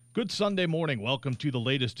Good Sunday morning. Welcome to the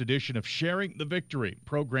latest edition of Sharing the Victory,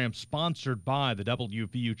 program sponsored by the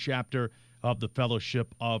WVU chapter of the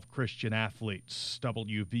Fellowship of Christian Athletes,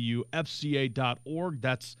 WVUFCA.org.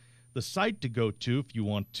 That's the site to go to if you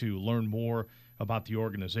want to learn more about the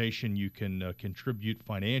organization. You can contribute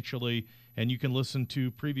financially, and you can listen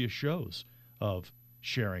to previous shows of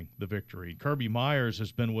Sharing the Victory. Kirby Myers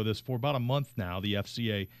has been with us for about a month now, the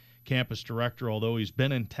FCA campus director, although he's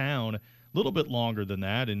been in town little bit longer than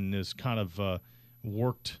that and has kind of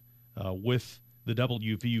worked with the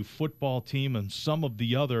WVU football team and some of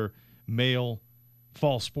the other male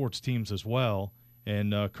fall sports teams as well.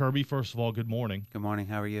 And Kirby, first of all, good morning. Good morning.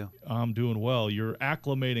 How are you? I'm doing well. You're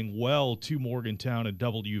acclimating well to Morgantown and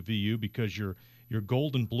WVU because you're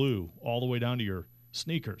gold and blue all the way down to your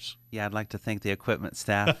sneakers. Yeah, I'd like to thank the equipment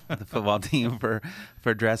staff, the football team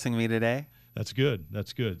for dressing me today. That's good.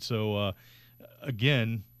 That's good. So,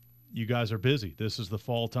 again, you guys are busy. This is the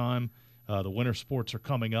fall time. The winter sports are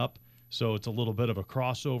coming up, so it's a little bit of a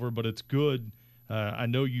crossover, but it's good. I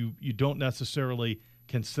know you don't necessarily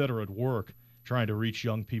consider it work trying to reach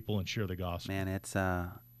young people and share the gospel. Man, it's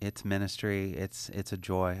ministry. It's a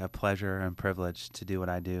joy, a pleasure, and privilege to do what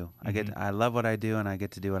I do. I love what I do, and I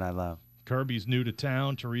get to do what I love. Kirby's new to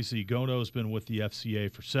town. Teresa Igono's been with the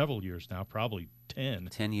FCA for several years now, probably 10.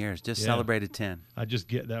 10 years. Just celebrated 10.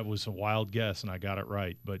 That was a wild guess, and I got it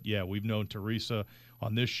right. But, yeah, we've known Teresa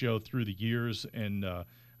on this show through the years. And,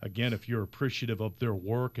 again, if you're appreciative of their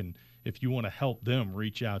work and if you want to help them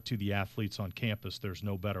reach out to the athletes on campus, there's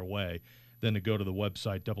no better way than to go to the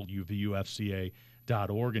website,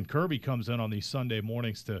 WVUFCA.org. And Kirby comes in on these Sunday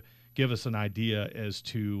mornings to give us an idea as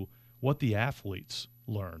to what the athletes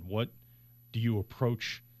learn. What do you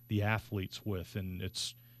approach the athletes with? And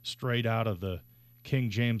it's straight out of the King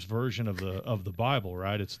James version of the Bible,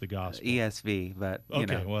 right? It's the gospel. ESV, but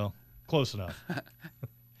okay, well, close enough.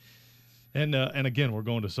 And again, we're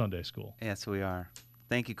going to Sunday school. Yes, we are.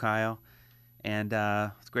 Thank you, Kyle. And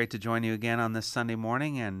it's great to join you again on this Sunday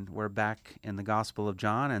morning. And we're back in the Gospel of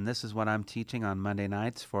John. And this is what I'm teaching on Monday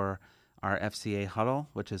nights for our FCA huddle,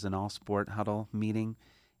 which is an all-sport huddle meeting.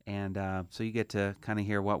 And so you get to kind of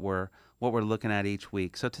hear what we're looking at each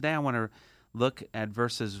week. So today I want to look at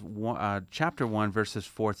chapter 1, verses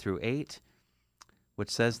 4 through 8, which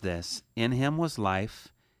says this: "In him was life,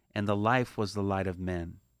 and the life was the light of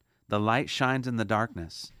men. The light shines in the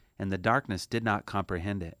darkness, and the darkness did not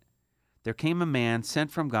comprehend it. There came a man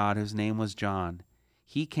sent from God whose name was John.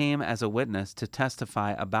 He came as a witness to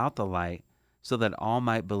testify about the light, so that all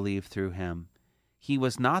might believe through him. He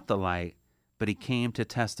was not the light, but he came to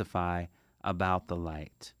testify about the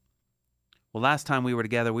light." Well, last time we were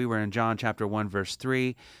together, we were in John chapter 1, verse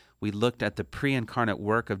 3. We looked at the pre-incarnate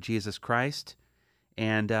work of Jesus Christ,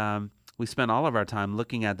 and we spent all of our time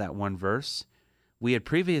looking at that one verse. We had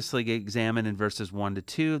previously examined in verses 1 to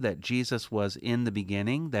 2 that Jesus was in the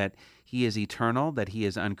beginning, that he is eternal, that he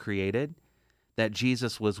is uncreated, that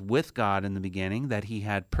Jesus was with God in the beginning, that he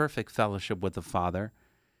had perfect fellowship with the Father,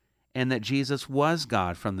 and that Jesus was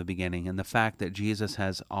God from the beginning, and the fact that Jesus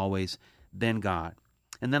has always been God.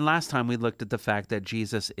 And then last time we looked at the fact that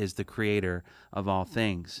Jesus is the creator of all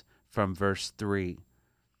things from verse 3.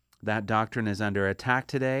 That doctrine is under attack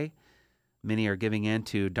today. Many are giving in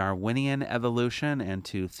to Darwinian evolution and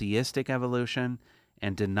to theistic evolution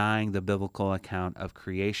and denying the biblical account of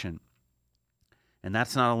creation. And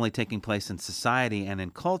that's not only taking place in society and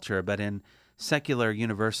in culture, but in secular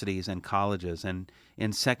universities and colleges and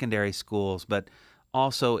in secondary schools, but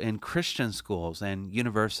also in Christian schools and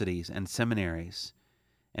universities and seminaries.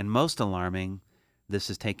 And most alarming, this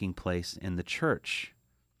is taking place in the church.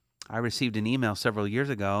 I received an email several years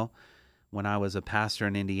ago when I was a pastor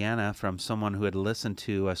in Indiana from someone who had listened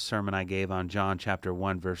to a sermon I gave on John chapter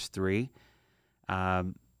 1, verse 3.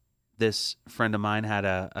 This friend of mine had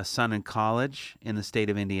a son in college in the state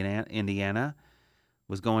of Indiana,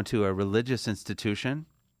 was going to a religious institution,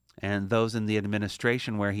 and those in the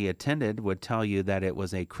administration where he attended would tell you that it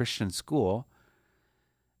was a Christian school.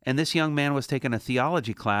 And this young man was taking a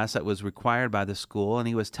theology class that was required by the school, and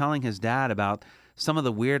he was telling his dad about some of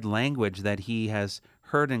the weird language that he has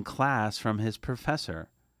heard in class from his professor.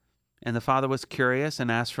 And the father was curious and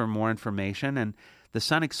asked for more information, and the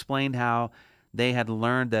son explained how they had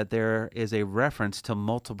learned that there is a reference to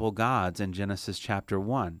multiple gods in Genesis chapter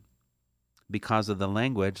 1 because of the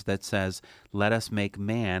language that says, "Let us make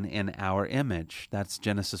man in our image." That's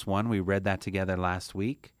Genesis 1. We read that together last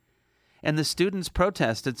week. And the students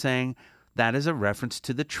protested, saying that is a reference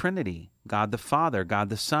to the Trinity, God the Father, God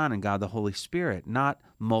the Son, and God the Holy Spirit, not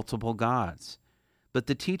multiple gods. But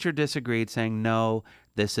the teacher disagreed, saying, no,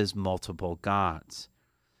 this is multiple gods.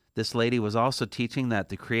 This lady was also teaching that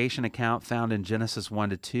the creation account found in Genesis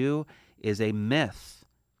 1-2 is a myth.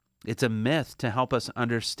 It's a myth to help us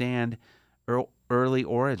understand early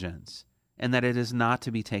origins, and that it is not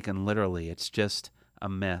to be taken literally. It's just a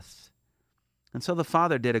myth. And so the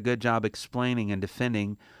father did a good job explaining and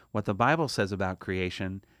defending what the Bible says about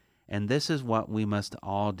creation, and this is what we must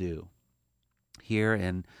all do here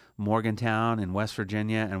in Morgantown, in West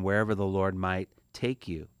Virginia, and wherever the Lord might take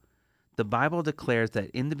you. The Bible declares that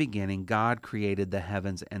in the beginning God created the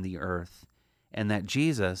heavens and the earth, and that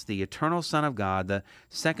Jesus, the eternal Son of God, the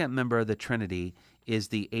second member of the Trinity, is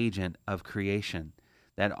the agent of creation,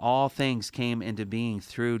 that all things came into being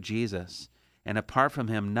through Jesus, and apart from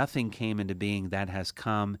him, nothing came into being that has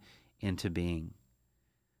come into being.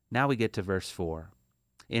 Now we get to verse 4.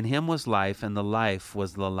 In him was life, and the life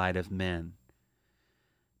was the light of men.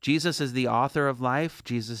 Jesus is the author of life.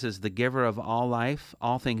 Jesus is the giver of all life.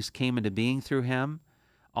 All things came into being through him.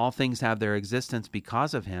 All things have their existence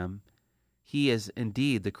because of him. He is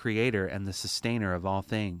indeed the creator and the sustainer of all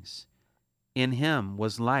things. In him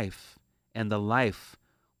was life, and the life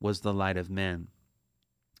was the light of men.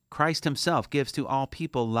 Christ himself gives to all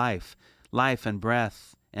people life and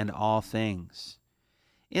breath, and all things.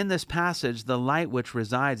 In this passage, the light which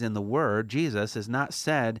resides in the Word, Jesus, is not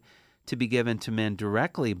said to be given to men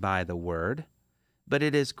directly by the Word, but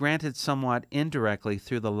it is granted somewhat indirectly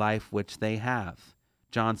through the life which they have.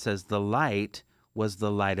 John says the light was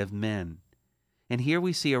the light of men. And here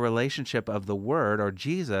we see a relationship of the Word, or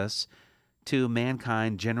Jesus, to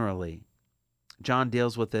mankind generally. John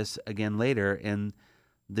deals with this again later in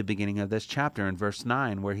the beginning of this chapter in verse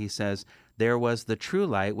 9, where he says, "There was the true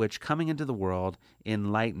light, which coming into the world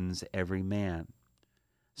enlightens every man."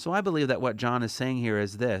 So I believe that what John is saying here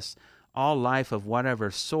is this: all life of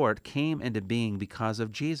whatever sort came into being because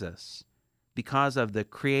of Jesus, because of the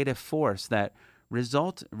creative force that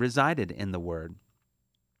resided in the Word.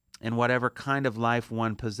 And whatever kind of life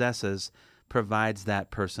one possesses provides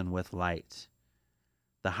that person with light.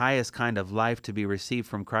 The highest kind of life to be received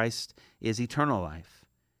from Christ is eternal life,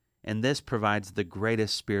 and this provides the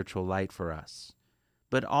greatest spiritual light for us.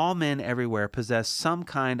 But all men everywhere possess some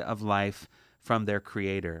kind of life from their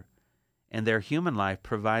Creator, and their human life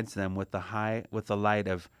provides them with the light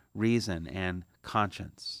of reason and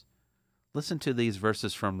conscience. Listen to these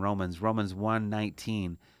verses from Romans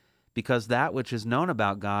 1:19. Because that which is known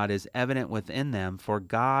about God is evident within them, for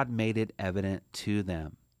God made it evident to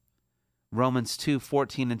them. Romans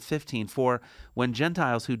 2:14 and 15. For when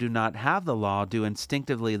Gentiles who do not have the law do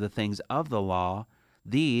instinctively the things of the law,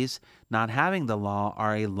 these, not having the law,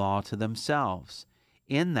 are a law to themselves,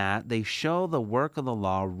 in that they show the work of the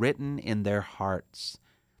law written in their hearts,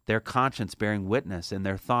 their conscience bearing witness, and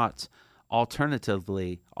their thoughts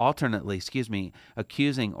alternately,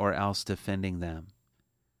 accusing or else defending them.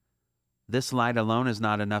 This light alone is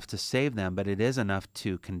not enough to save them, but it is enough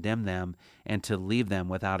to condemn them and to leave them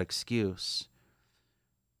without excuse.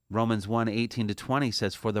 Romans 1:18-20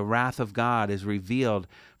 says, For the wrath of God is revealed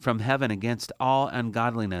from heaven against all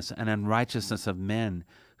ungodliness and unrighteousness of men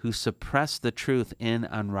who suppress the truth in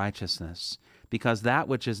unrighteousness, because that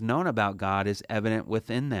which is known about God is evident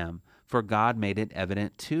within them, for God made it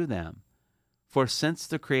evident to them. For since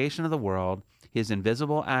the creation of the world, his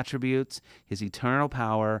invisible attributes, his eternal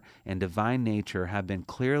power, and divine nature have been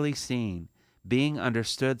clearly seen, being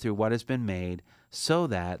understood through what has been made, so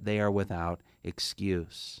that they are without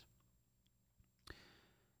excuse.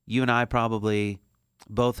 You and I probably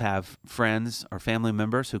both have friends or family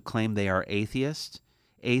members who claim they are atheists.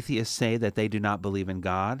 Atheists say that they do not believe in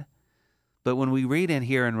God. But when we read in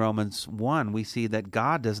here in Romans 1, we see that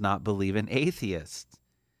God does not believe in atheists.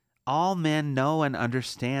 All men know and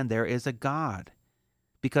understand there is a God,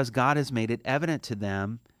 because God has made it evident to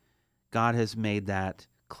them. God has made that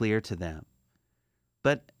clear to them.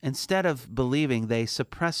 But instead of believing, they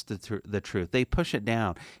suppress the truth. They push it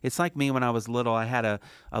down. It's like me when I was little. I had a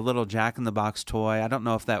little Jack-in-the-Box toy. I don't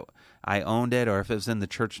know if I owned it or if it was in the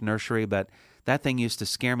church nursery, but that thing used to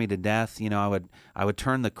scare me to death. You know, I would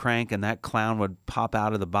turn the crank and that clown would pop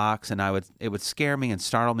out of the box, and it would scare me and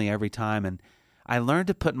startle me every time. And I learned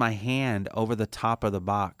to put my hand over the top of the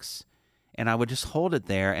box, and I would just hold it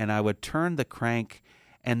there, and I would turn the crank,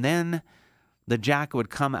 and then the jack would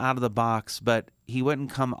come out of the box, but he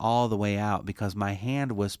wouldn't come all the way out because my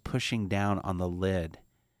hand was pushing down on the lid.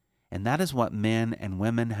 And that is what men and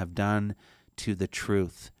women have done to the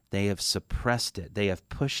truth. They have suppressed it. They have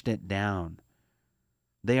pushed it down.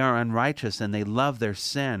 They are unrighteous, and they love their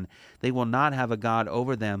sin. They will not have a God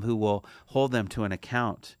over them who will hold them to an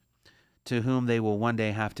account, to whom they will one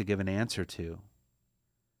day have to give an answer to.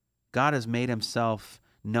 God has made himself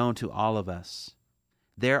known to all of us.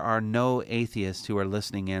 There are no atheists who are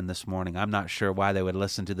listening in this morning. I'm not sure why they would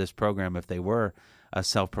listen to this program if they were a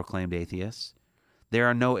self-proclaimed atheist. There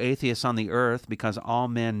are no atheists on the earth because all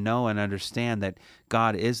men know and understand that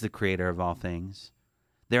God is the creator of all things.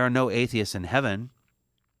 There are no atheists in heaven,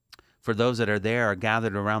 for those that are there are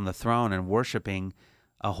gathered around the throne and worshiping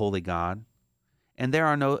a holy God. And there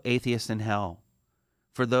are no atheists in hell,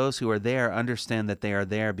 for those who are there understand that they are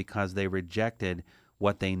there because they rejected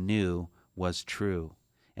what they knew was true,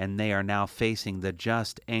 and they are now facing the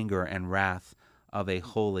just anger and wrath of a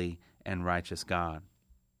holy and righteous God.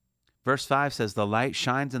 Verse 5 says, "The light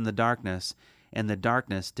shines in the darkness, and the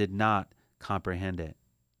darkness did not comprehend it."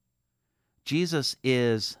 Jesus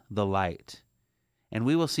is the light, and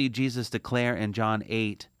we will see Jesus declare in John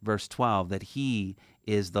 8, verse 12, that he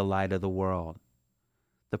is the light of the world.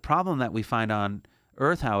 The problem that we find on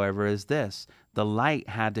earth, however, is this: the light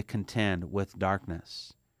had to contend with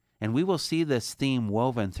darkness. And we will see this theme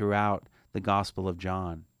woven throughout the Gospel of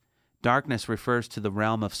John. Darkness refers to the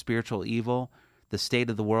realm of spiritual evil, the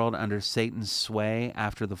state of the world under Satan's sway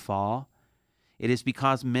after the fall. It is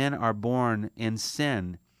because men are born in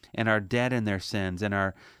sin and are dead in their sins and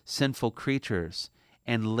are sinful creatures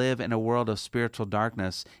and live in a world of spiritual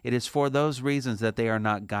darkness. It is for those reasons that they are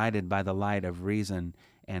not guided by the light of reason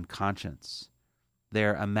and conscience.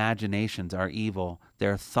 Their imaginations are evil.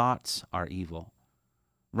 Their thoughts are evil.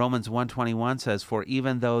 Romans 1:21 says, "For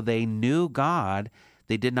even though they knew God,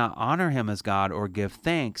 they did not honor him as God or give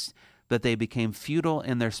thanks, but they became futile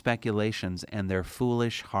in their speculations, and their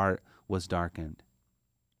foolish heart was darkened."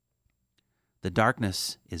 The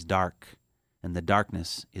darkness is dark, and the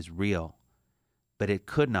darkness is real, but it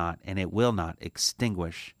could not and it will not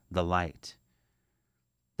extinguish the light.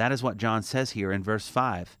 That is what John says here in verse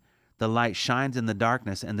 5. The light shines in the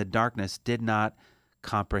darkness, and the darkness did not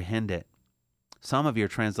comprehend it. Some of your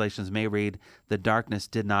translations may read, "The darkness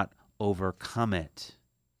did not overcome it."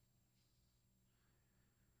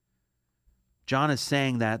 John is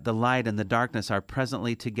saying that the light and the darkness are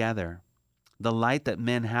presently together. The light that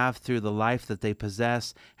men have through the life that they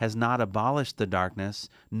possess has not abolished the darkness,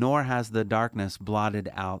 nor has the darkness blotted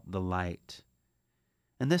out the light.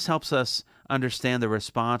 And this helps us understand the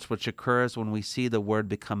response which occurs when we see the Word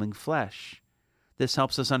becoming flesh. This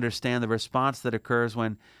helps us understand the response that occurs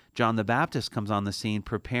when John the Baptist comes on the scene,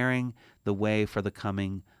 preparing the way for the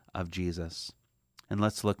coming of Jesus. And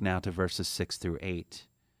let's look now to verses 6 through 8.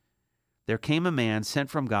 "There came a man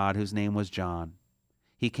sent from God whose name was John.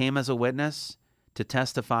 He came as a witness to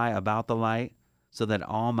testify about the light, so that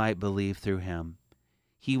all might believe through him.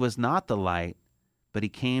 He was not the light, but he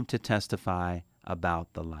came to testify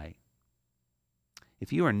about the light."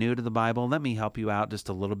 If you are new to the Bible, let me help you out just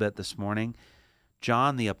a little bit this morning.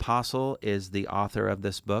 John the Apostle is the author of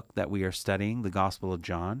this book that we are studying, the Gospel of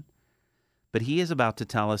John. But he is about to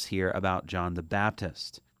tell us here about John the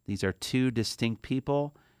Baptist. These are two distinct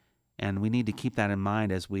people, and we need to keep that in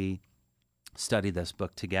mind as we study this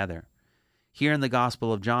book together. Here in the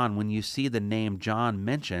Gospel of John, when you see the name John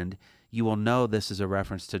mentioned, you will know this is a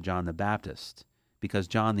reference to John the Baptist, because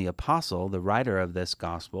John the Apostle, the writer of this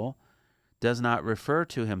Gospel, does not refer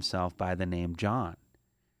to himself by the name John.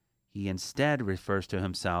 He instead refers to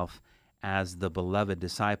himself as the beloved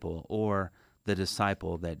disciple, or the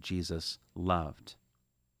disciple that Jesus loved.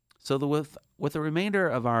 So with the remainder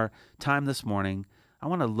of our time this morning, I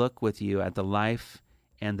want to look with you at the life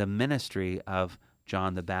and the ministry of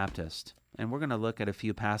John the Baptist. And we're going to look at a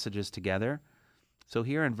few passages together. So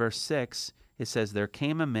here in verse 6, it says, "There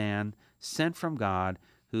came a man sent from God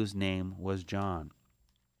whose name was John."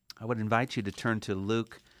 I would invite you to turn to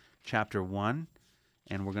Luke chapter 1,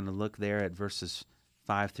 and we're going to look there at verses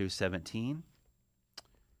 5 through 17.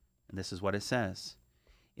 And this is what it says.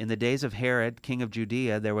 "In the days of Herod, king of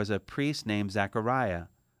Judea, there was a priest named Zechariah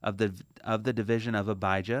of the division of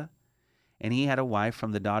Abijah, and he had a wife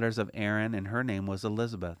from the daughters of Aaron, and her name was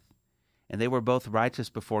Elizabeth. And they were both righteous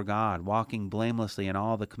before God, walking blamelessly in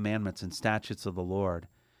all the commandments and statutes of the Lord.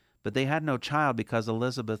 But they had no child because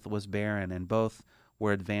Elizabeth was barren, and both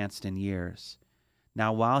were advanced in years.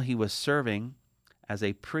 Now while he was serving as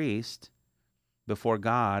a priest before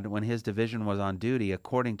God, when his division was on duty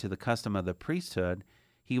according to the custom of the priesthood,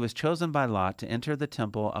 he was chosen by lot to enter the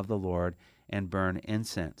temple of the Lord and burn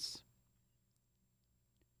incense.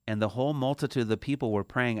 And the whole multitude of the people were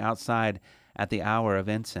praying outside at the hour of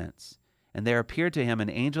incense. And there appeared to him an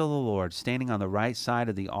angel of the Lord standing on the right side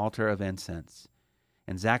of the altar of incense.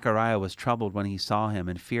 And Zechariah was troubled when he saw him,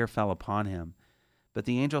 and fear fell upon him. But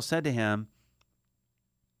the angel said to him,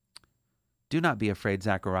 'Do not be afraid,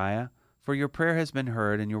 Zechariah, for your prayer has been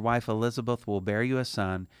heard, and your wife Elizabeth will bear you a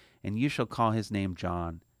son, and you shall call his name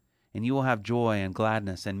John. and you will have joy and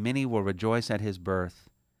gladness, and many will rejoice at his birth.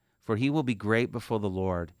 For he will be great before the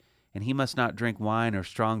Lord, and he must not drink wine or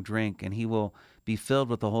strong drink, and he will be filled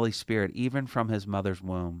with the Holy Spirit even from his mother's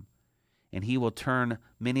womb. And he will turn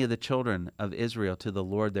many of the children of Israel to the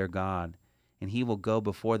Lord their God, and he will go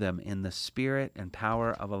before them in the spirit and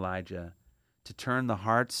power of Elijah, to turn the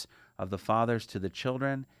hearts of the fathers to the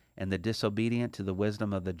children, and the disobedient to the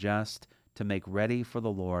wisdom of the just, to make ready for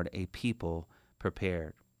the Lord a people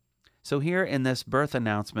prepared. So here in this birth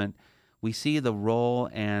announcement, we see the role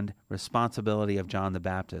and responsibility of John the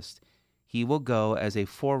Baptist. He will go as a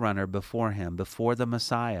forerunner before him, before the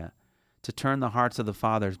Messiah, to turn the hearts of the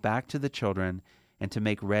fathers back to the children and to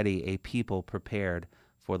make ready a people prepared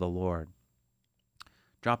for the Lord.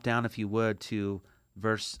 Drop down, if you would, to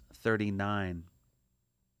verse 39.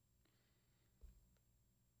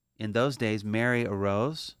 In those days Mary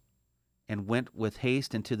arose and went with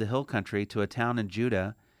haste into the hill country to a town in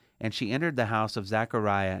Judah, and she entered the house of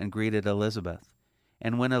Zechariah and greeted Elizabeth.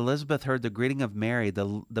 And when Elizabeth heard the greeting of Mary,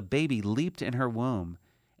 the baby leaped in her womb,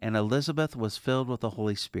 and Elizabeth was filled with the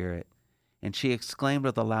Holy Spirit. And she exclaimed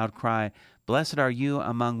with a loud cry, "Blessed are you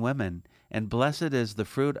among women, and blessed is the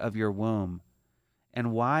fruit of your womb.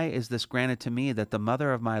 And why is this granted to me, that the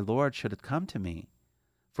mother of my Lord should come to me?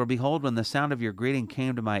 For behold, when the sound of your greeting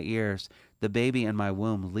came to my ears, the baby in my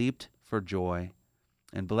womb leaped for joy.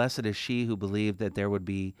 And blessed is she who believed that there would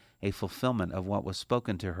be a fulfillment of what was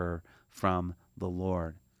spoken to her from the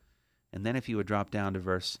Lord." And then if you would drop down to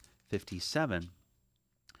verse 57.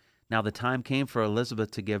 Now the time came for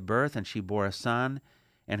Elizabeth to give birth, and she bore a son,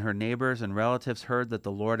 and her neighbors and relatives heard that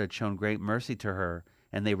the Lord had shown great mercy to her,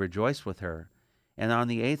 and they rejoiced with her. And on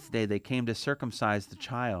the 8th day they came to circumcise the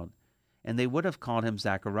child. And they would have called him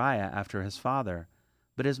Zechariah after his father.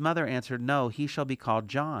 But his mother answered, "No, he shall be called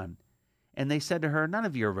John." And they said to her, "None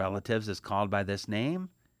of your relatives is called by this name."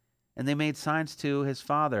 And they made signs to his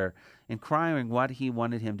father, inquiring what he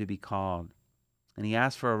wanted him to be called. And he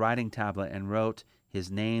asked for a writing tablet and wrote,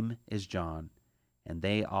 "His name is John." And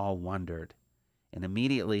they all wondered. And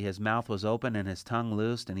immediately his mouth was open and his tongue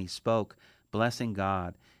loosed, and he spoke, blessing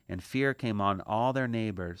God. And fear came on all their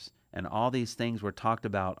neighbors, and all these things were talked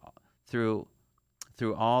about through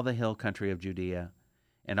all the hill country of Judea.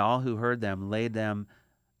 And all who heard them laid them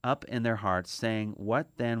up in their hearts, saying,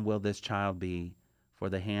 "What then will this child be?" For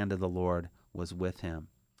the hand of the Lord was with him.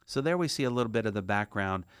 So there we see a little bit of the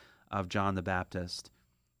background of John the Baptist.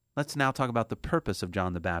 Let's now talk about the purpose of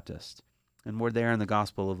John the Baptist. And we're there in the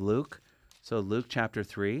Gospel of Luke. So Luke chapter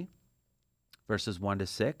 3, verses 1 to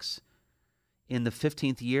 6. In the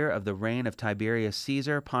 15th year of the reign of Tiberius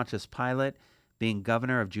Caesar, Pontius Pilate being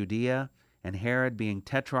governor of Judea, and Herod being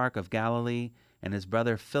tetrarch of Galilee, and his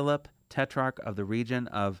brother Philip, tetrarch of the region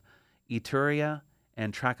of Iturea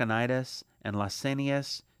and Trachonitis, and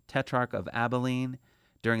Lysanias, tetrarch of Abilene,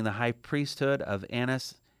 during the high priesthood of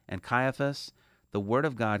Annas and Caiaphas, the word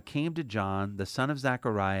of God came to John, the son of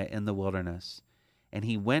Zechariah, in the wilderness. And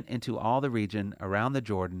he went into all the region around the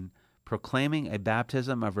Jordan, proclaiming a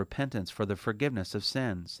baptism of repentance for the forgiveness of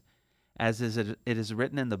sins, as it is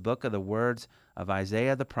written in the book of the words of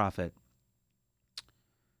Isaiah the prophet,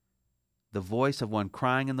 "The voice of one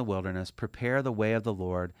crying in the wilderness, prepare the way of the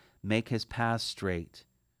Lord, make his paths straight.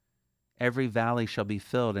 Every valley shall be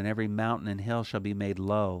filled, and every mountain and hill shall be made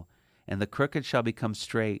low, and the crooked shall become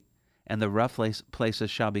straight, and the rough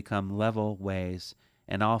places shall become level ways,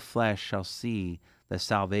 and all flesh shall see the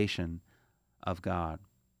salvation of God."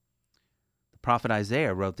 The prophet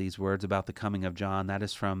Isaiah wrote these words about the coming of John. That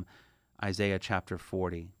is from Isaiah chapter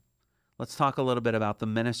 40. Let's talk a little bit about the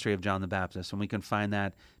ministry of John the Baptist, and we can find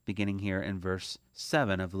that beginning here in verse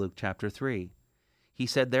 7 of Luke chapter 3. He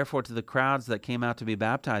said, therefore, to the crowds that came out to be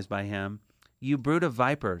baptized by him, "You brood of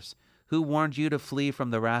vipers, who warned you to flee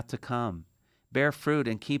from the wrath to come? Bear fruit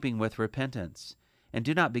in keeping with repentance. And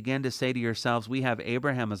do not begin to say to yourselves, 'We have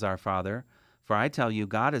Abraham as our father.' For I tell you,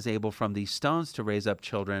 God is able from these stones to raise up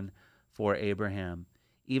children for Abraham.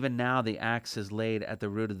 Even now the axe is laid at the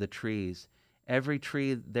root of the trees. Every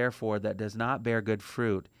tree, therefore, that does not bear good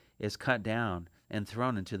fruit is cut down and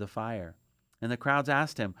thrown into the fire." And the crowds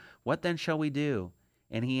asked him, "What then shall we do?"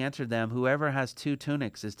 And he answered them, "Whoever has 2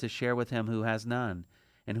 tunics is to share with him who has none,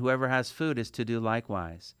 and whoever has food is to do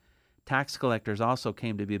likewise." Tax collectors also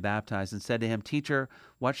came to be baptized and said to him, "Teacher,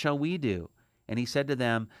 what shall we do?" And he said to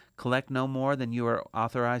them, "Collect no more than you are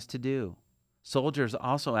authorized to do." Soldiers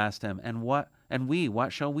also asked him, what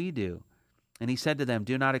shall we do?" And he said to them,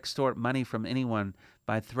 "Do not extort money from anyone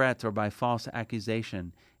by threats or by false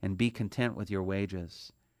accusation, and be content with your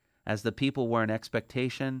wages." As the people were in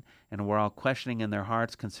expectation and were all questioning in their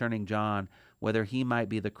hearts concerning John, whether he might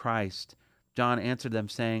be the Christ, John answered them,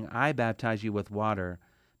 saying, I baptize you with water,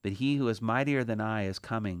 but he who is mightier than I is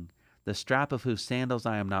coming, the strap of whose sandals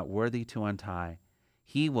I am not worthy to untie.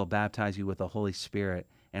 He will baptize you with the Holy Spirit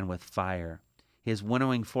and with fire. His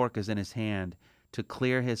winnowing fork is in his hand, to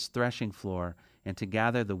clear his threshing floor and to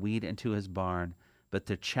gather the wheat into his barn, but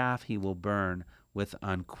the chaff he will burn with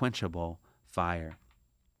unquenchable fire.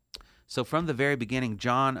 So from the very beginning,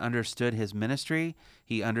 John understood his ministry.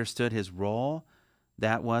 He understood his role.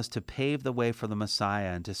 That was to pave the way for the Messiah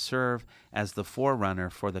and to serve as the forerunner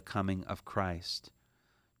for the coming of Christ.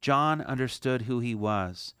 John understood who he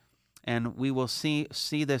was, and we will see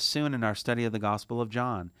this soon in our study of the Gospel of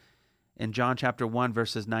John. In John chapter 1,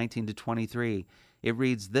 verses 19 to 23, it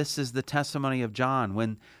reads, This is the testimony of John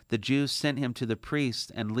when the Jews sent him to the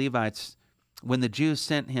priests and Levites,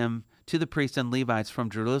 from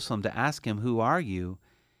Jerusalem to ask him, Who are you?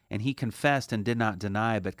 And he confessed and did not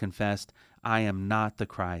deny, but confessed, I am not the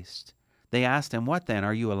Christ. They asked him, What then?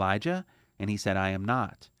 Are you Elijah? And he said, I am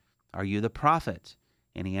not. Are you the prophet?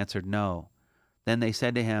 And he answered, No. Then they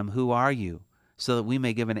said to him, Who are you? So that we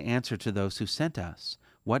may give an answer to those who sent us.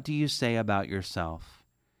 What do you say about yourself?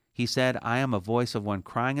 He said, I am a voice of one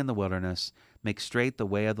crying in the wilderness, Make straight the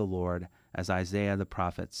way of the Lord, as Isaiah the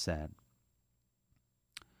prophet said.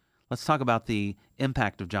 Let's talk about the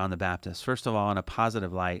impact of John the Baptist. First of all, in a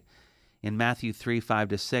positive light, in Matthew 3,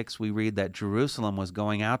 5-6, we read that Jerusalem was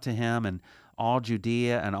going out to him and all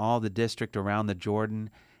Judea and all the district around the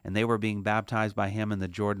Jordan, and they were being baptized by him in the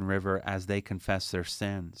Jordan River as they confessed their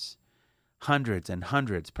sins. Hundreds and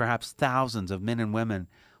hundreds, perhaps thousands of men and women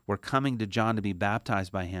were coming to John to be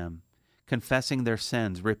baptized by him, confessing their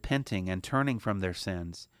sins, repenting and turning from their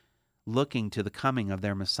sins, looking to the coming of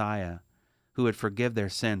their Messiah, who would forgive their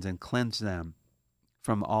sins and cleanse them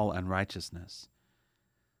from all unrighteousness.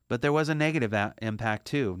 But there was a negative impact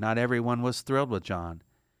too. Not everyone was thrilled with John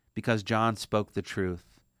because John spoke the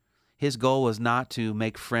truth. His goal was not to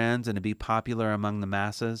make friends and to be popular among the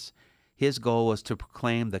masses. His goal was to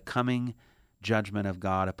proclaim the coming judgment of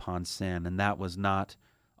God upon sin, and that was not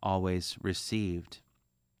always received.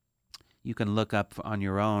 You can look up on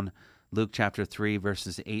your own Luke chapter 3,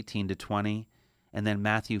 verses 18 to 20, and then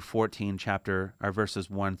Matthew 14, verses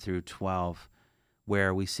 1 through 12,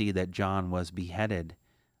 where we see that John was beheaded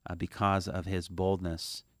because of his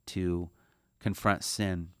boldness to confront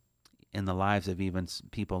sin in the lives of even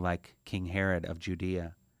people like King Herod of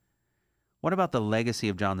Judea. What about the legacy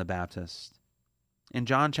of John the Baptist? In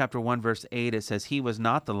John chapter 1, verse 8, it says, He was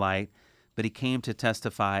not the light, but he came to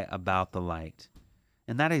testify about the light.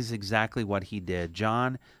 And that is exactly what he did.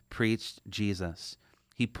 John preached Jesus.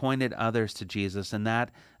 He pointed others to Jesus, and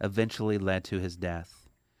that eventually led to his death.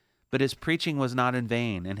 But his preaching was not in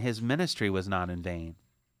vain, and his ministry was not in vain.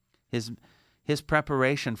 His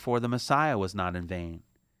preparation for the Messiah was not in vain.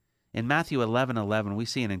 In Matthew 11:11, we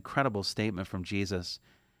see an incredible statement from Jesus.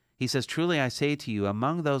 He says, Truly I say to you,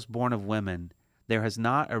 among those born of women, there has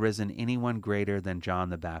not arisen anyone greater than John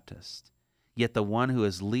the Baptist. Yet the one who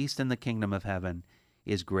is least in the kingdom of heaven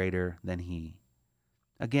is greater than he.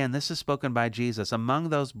 Again, this is spoken by Jesus. Among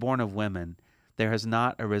those born of women, there has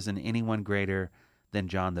not arisen anyone greater than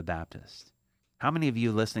John the Baptist. How many of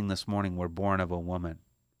you listening this morning were born of a woman?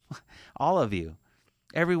 All of you.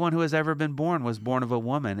 Everyone who has ever been born was born of a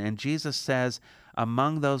woman. And Jesus says,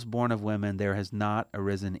 among those born of women, there has not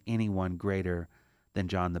arisen anyone greater than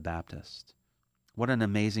John the Baptist. What an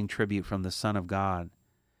amazing tribute from the Son of God.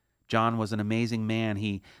 John was an amazing man.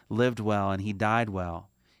 He lived well and he died well.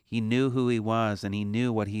 He knew who he was and he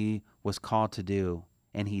knew what he was called to do,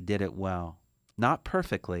 and he did it well. Not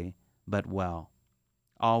perfectly, but well.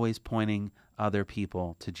 Always pointing other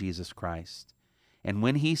people to Jesus Christ. And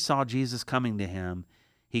when he saw Jesus coming to him,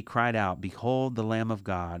 he cried out, Behold the Lamb of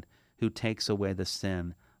God who takes away the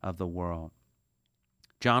sin of the world.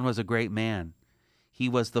 John was a great man. He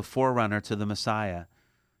was the forerunner to the Messiah.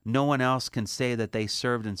 No one else can say that they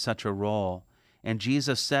served in such a role. And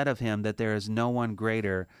Jesus said of him that there is no one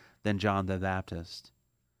greater than John the Baptist.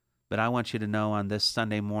 But I want you to know on this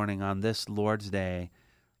Sunday morning, on this Lord's Day,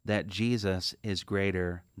 that Jesus is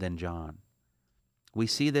greater than John. We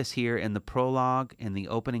see this here in the prologue, in the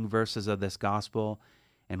opening verses of this gospel,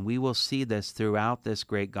 and we will see this throughout this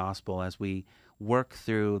great gospel as we work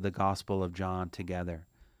through the Gospel of John together.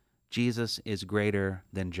 Jesus is greater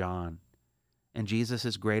than John, and Jesus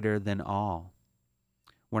is greater than all.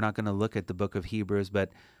 We're not going to look at the book of Hebrews,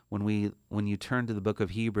 but when you turn to the book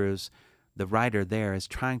of Hebrews, the writer there is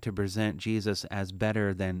trying to present Jesus as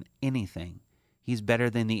better than anything. He's better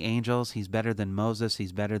than the angels. He's better than Moses.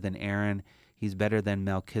 He's better than Aaron. He's better than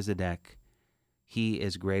Melchizedek. He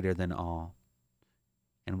is greater than all.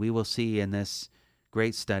 And we will see in this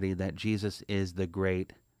great study that Jesus is the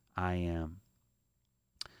great I am.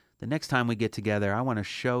 The next time we get together, I want to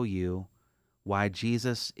show you why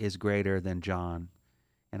Jesus is greater than John.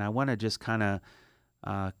 And I want to just kind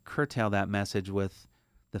of curtail that message with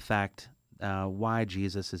the fact why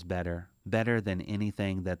Jesus is better than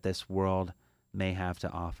anything that this world may have to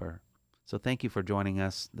offer. So thank you for joining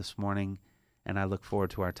us this morning, and I look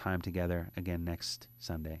forward to our time together again next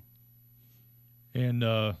Sunday. And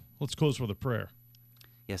let's close with a prayer.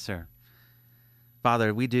 Yes, sir.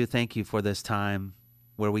 Father, we do thank you for this time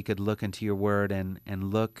where we could look into your word and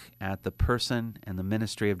look at the person and the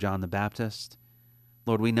ministry of John the Baptist.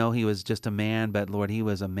 Lord, we know he was just a man, but Lord, he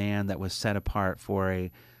was a man that was set apart for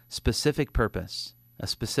a specific purpose, a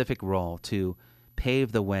specific role to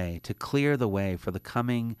pave the way, to clear the way for the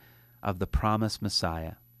coming of the promised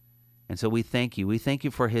Messiah. And so we thank you. We thank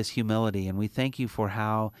you for his humility, and we thank you for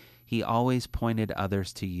how he always pointed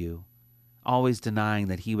others to you, always denying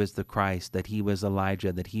that he was the Christ, that he was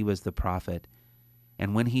Elijah, that he was the prophet.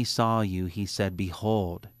 And when he saw you, he said,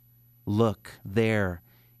 "Behold, look, there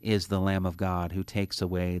is the Lamb of God who takes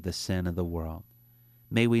away the sin of the world."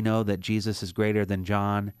 May we know that Jesus is greater than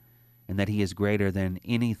John and that he is greater than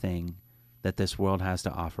anything that this world has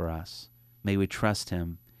to offer us. May we trust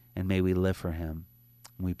him and may we live for him.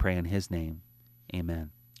 We pray in his name. Amen.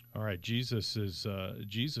 All right, Jesus was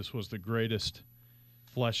the greatest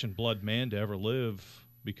flesh and blood man to ever live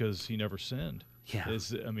because he never sinned. Yeah.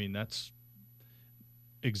 That's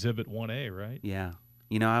Exhibit 1A, right? Yeah.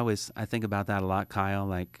 I think about that a lot, Kyle.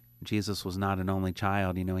 Like, Jesus was not an only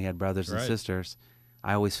child. He had brothers and sisters.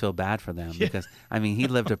 I always feel bad for them because, he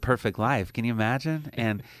lived a perfect life. Can you imagine?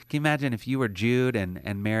 And can you imagine if you were Jude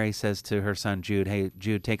and Mary says to her son Jude, "Hey,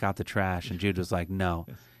 Jude, take out the trash." And Jude was like, "No."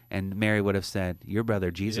 And Mary would have said, "Your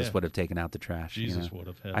brother Jesus would have taken out the trash." Jesus would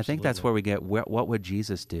have. Absolutely. I think that's where we get, what would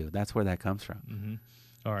Jesus do? That's where that comes from. Mm-hmm.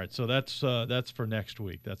 All right, so that's for next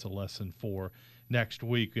week. That's a lesson for next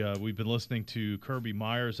week. We've been listening to Kirby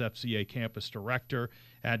Myers, FCA Campus Director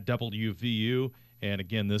at WVU. And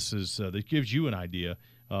again, this gives you an idea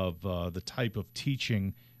of the type of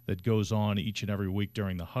teaching that goes on each and every week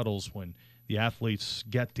during the huddles when the athletes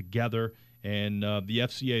get together. And the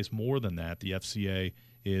FCA is more than that. The FCA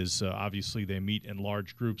is obviously they meet in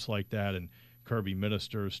large groups like that, and Kirby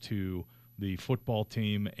ministers to the football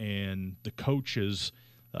team and the coaches.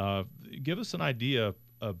 Give us an idea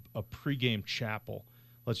of a pregame chapel.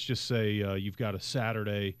 Let's just say you've got a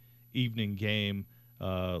Saturday evening game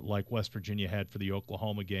like West Virginia had for the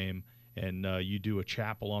Oklahoma game, and you do a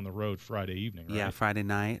chapel on the road Friday evening, right? Yeah, Friday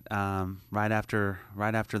night, right after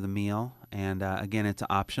the meal. And again, it's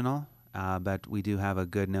optional, but we do have a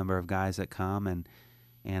good number of guys that come,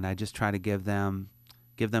 and I just try to give them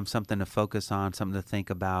something to focus on, something to think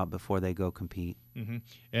about before they go compete. Mm-hmm.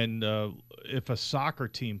 And if a soccer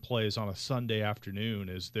team plays on a Sunday afternoon,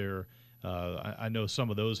 is there I know some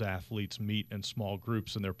of those athletes meet in small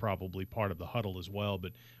groups, and they're probably part of the huddle as well,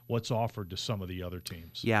 but what's offered to some of the other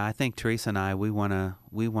teams? Yeah, I think Teresa and I, we want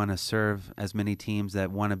to serve as many teams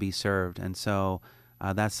that want to be served. And so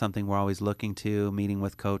that's something we're always looking to, meeting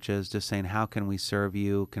with coaches, just saying, how can we serve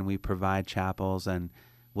you? Can we provide chapels? And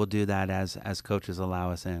we'll do that as coaches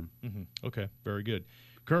allow us in. Mm-hmm. Okay, very good.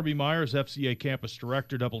 Kirby Myers, FCA Campus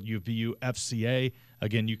Director, WVU FCA.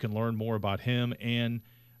 Again, you can learn more about him and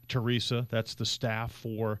Teresa. That's the staff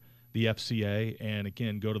for the FCA. And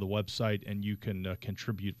again, go to the website and you can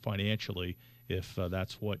contribute financially if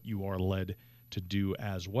that's what you are led to do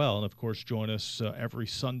as well. And, of course, join us every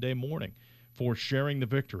Sunday morning for Sharing the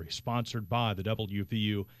Victory, sponsored by the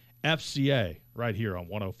WVU FCA right here on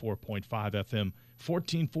 104.5 FM,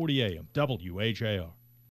 1440 AM, WAJR.